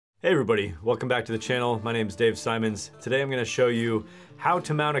Hey everybody, welcome back to the channel. My name is Dave Simons. Today I'm going to show you how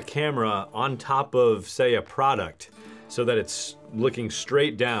to mount a camera on top of, say, a product so that it's looking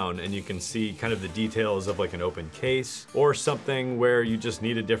straight down and you can see kind of the details of like an open case or something where you just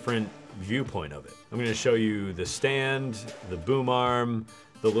need a different viewpoint of it. I'm going to show you the stand, the boom arm,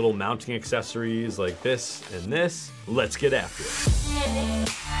 the little mounting accessories like this and this. Let's get after it.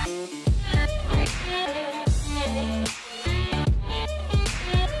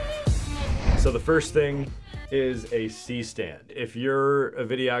 So the first thing is a C-stand. If you're a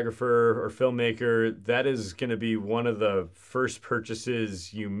videographer or filmmaker, that is gonna be one of the first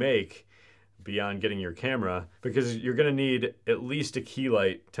purchases you make beyond getting your camera, because you're gonna need at least a key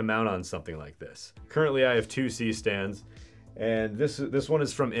light to mount on something like this. Currently I have two C-stands, and this one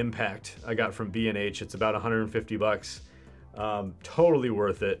is from Impact. I got from B&H, it's about 150 bucks. Totally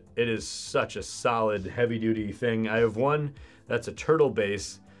worth it. It is such a solid, heavy duty thing. I have one that's a turtle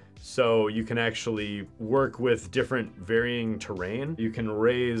base, so you can actually work with different varying terrain. You can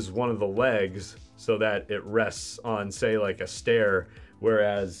raise one of the legs so that it rests on, say, like a stair,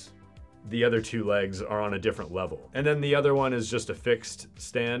 whereas the other two legs are on a different level. And then the other one is just a fixed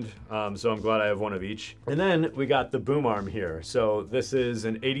stand, so I'm glad I have one of each. And then we got the boom arm here. So this is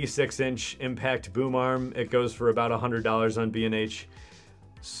an 86-inch Impact boom arm. It goes for about $100 on B&H.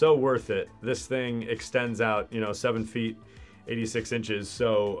 So worth it. This thing extends out, 7 feet. 86 inches,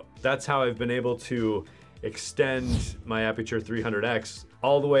 so that's how I've been able to extend my Aperture 300X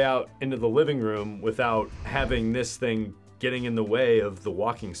all the way out into the living room without having this thing getting in the way of the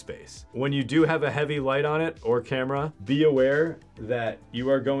walking space. When you do have a heavy light on it or camera, be aware that you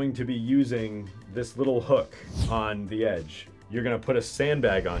are going to be using this little hook on the edge. You're gonna put a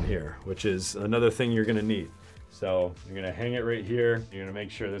sandbag on here, which is another thing you're gonna need. So you're gonna hang it right here. You're gonna make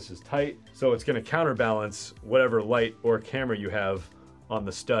sure this is tight. So it's gonna counterbalance whatever light or camera you have on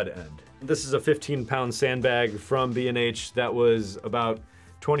the stud end. This is a 15-pound sandbag from B&H that was about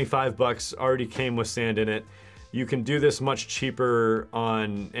 25 bucks, already came with sand in it. You can do this much cheaper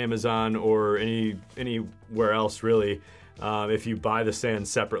on Amazon or anywhere else really. If you buy the sand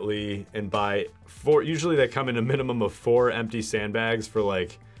separately and buy usually they come in a minimum of 4 empty sandbags for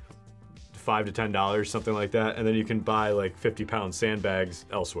like $5 to $10, something like that, and then you can buy like 50-pound sandbags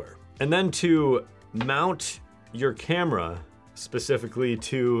elsewhere. And then to mount your camera specifically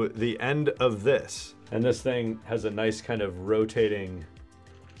to the end of this, and this thing has a nice kind of rotating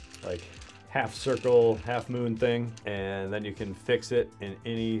like half circle, half moon thing, and then you can fix it in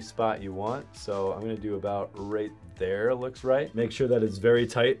any spot you want. So I'm gonna do about right there, looks right. Make sure that it's very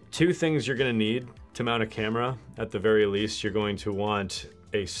tight. Two things you're gonna need to mount a camera. At the very least, you're going to want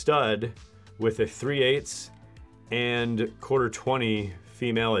a stud with a 3/8 and 1/4-20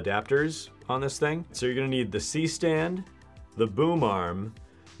 female adapters on this thing. So you're gonna need the C-stand, the boom arm,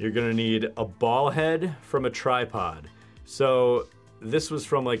 you're gonna need a ball head from a tripod. So this was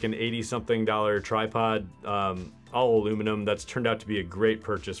from like an $80-something tripod, all aluminum. That's turned out to be a great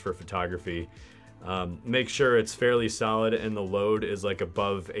purchase for photography. Make sure it's fairly solid and the load is like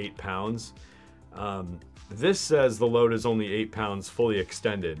above 8 pounds. This says the load is only 8 pounds fully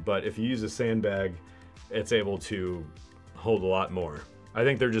extended, but if you use a sandbag, it's able to hold a lot more. I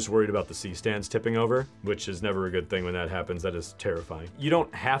think they're just worried about the C-stands tipping over, which is never a good thing when that happens. That is terrifying. You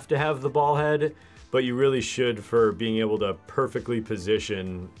don't have to have the ball head, but you really should for being able to perfectly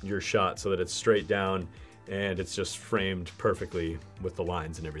position your shot so that it's straight down and it's just framed perfectly with the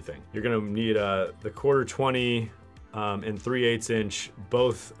lines and everything. You're gonna need the 1/4-20 and 3/8 inch,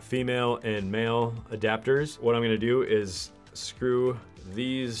 both female and male adapters. What I'm gonna do is screw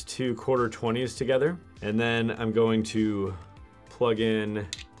these two 1/4-20s together, and then I'm going to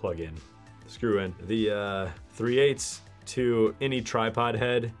screw in the 3/8 to any tripod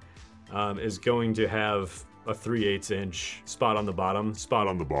head. Is going to have a 3/8 inch spot on the bottom.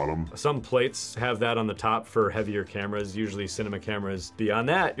 Some plates have that on the top for heavier cameras, usually cinema cameras. Beyond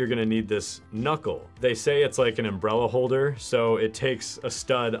that, you're gonna need this knuckle. They say it's like an umbrella holder, so it takes a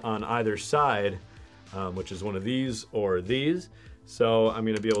stud on either side, which is one of these or these. So I'm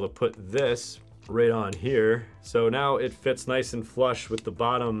gonna be able to put this right on here. So now it fits nice and flush with the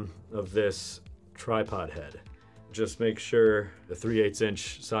bottom of this tripod head. Just make sure the 3/8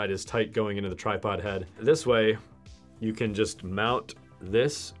 inch side is tight going into the tripod head. This way, you can just mount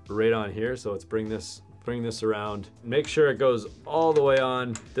this right on here. So let's bring this around. Make sure it goes all the way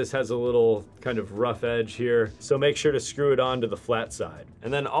on. This has a little kind of rough edge here. So make sure to screw it onto the flat side.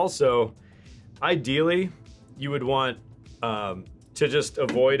 And then also, ideally, you would want to just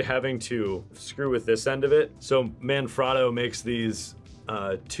avoid having to screw with this end of it. So Manfrotto makes these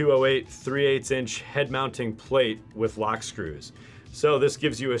 208 3/8 inch head mounting plate with lock screws. So this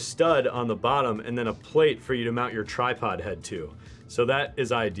gives you a stud on the bottom and then a plate for you to mount your tripod head to. So that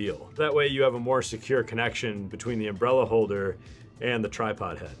is ideal. That way you have a more secure connection between the umbrella holder and the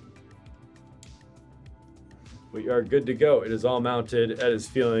tripod head. We are good to go. It is all mounted. It is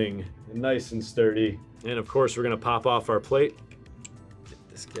feeling nice and sturdy. And of course, we're gonna pop off our plate. Get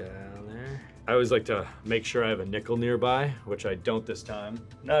this guy on there. I always like to make sure I have a nickel nearby, which I don't this time.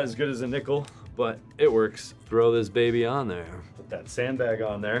 Not as good as a nickel, but it works. Throw this baby on there. Put that sandbag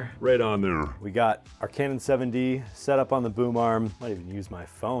on there. Right on there. We got our Canon 7D set up on the boom arm. Might even use my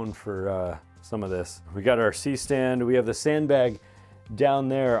phone for some of this. We got our C-stand. We have the sandbag down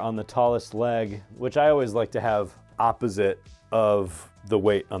there on the tallest leg, which I always like to have opposite of the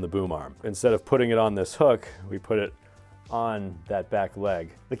weight on the boom arm. Instead of putting it on this hook, we put it on that back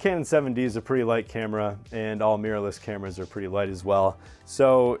leg. The Canon 7D is a pretty light camera, and all mirrorless cameras are pretty light as well.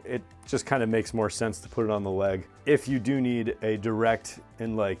 So it just kind of makes more sense to put it on the leg. If you do need a direct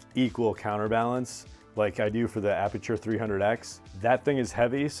and like equal counterbalance, like I do for the Aperture 300X, that thing is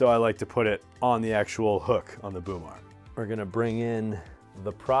heavy, so I like to put it on the actual hook on the boom arm. We're gonna bring in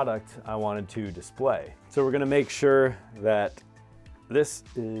the product I wanted to display. So we're gonna make sure that this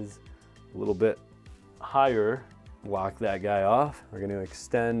is a little bit higher. Lock that guy off. We're gonna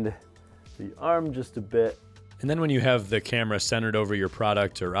extend the arm just a bit. And then when you have the camera centered over your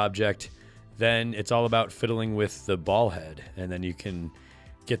product or object, then it's all about fiddling with the ball head. And then you can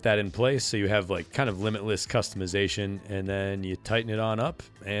get that in place so you have like kind of limitless customization, and then you tighten it on up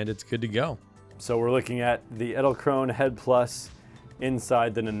and it's good to go. So we're looking at the Edelkrone Head Plus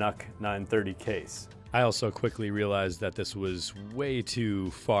inside the Nanook 930 case. I also quickly realized that this was way too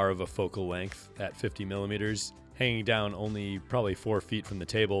far of a focal length at 50 millimeters, hanging down only probably 4 feet from the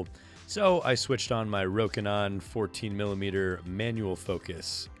table. So I switched on my Rokinon 14 millimeter manual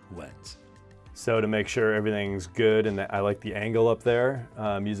focus lens. So to make sure everything's good, and I like the angle up there,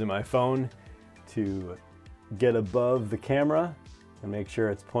 I'm using my phone to get above the camera and make sure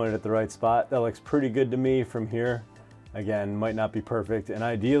it's pointed at the right spot. That looks pretty good to me from here. Again, might not be perfect, and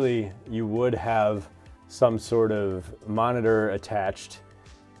ideally you would have some sort of monitor attached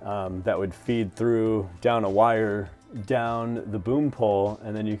that would feed through down a wire down the boom pole,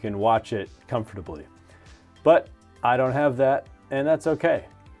 and then you can watch it comfortably. But I don't have that, and that's okay.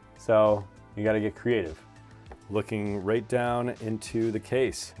 So you gotta get creative. Looking right down into the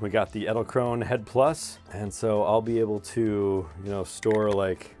case. We got the Edelkrone Head Plus, and so I'll be able to, store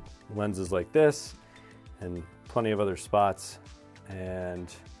like lenses like this and plenty of other spots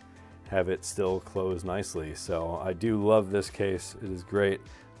and have it still close nicely. So I do love this case. It is great.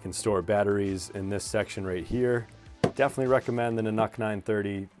 You can store batteries in this section right here. Definitely recommend the Nanook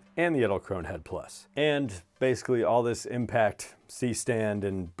 930 and the Edelkrone Head Plus. And basically all this impact C-stand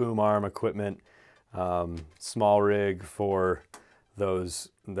and boom arm equipment, small rig for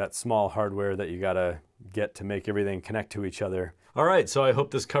that small hardware that you gotta get to make everything connect to each other. All right, so I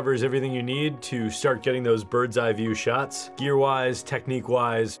hope this covers everything you need to start getting those bird's eye view shots. Gear-wise,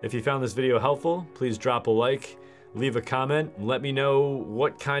 technique-wise. If you found this video helpful, please drop a like, leave a comment, and let me know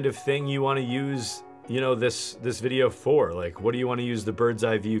what kind of thing you wanna use this video for. Like, what do you wanna use the bird's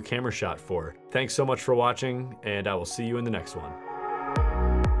eye view camera shot for? Thanks so much for watching, and I will see you in the next one.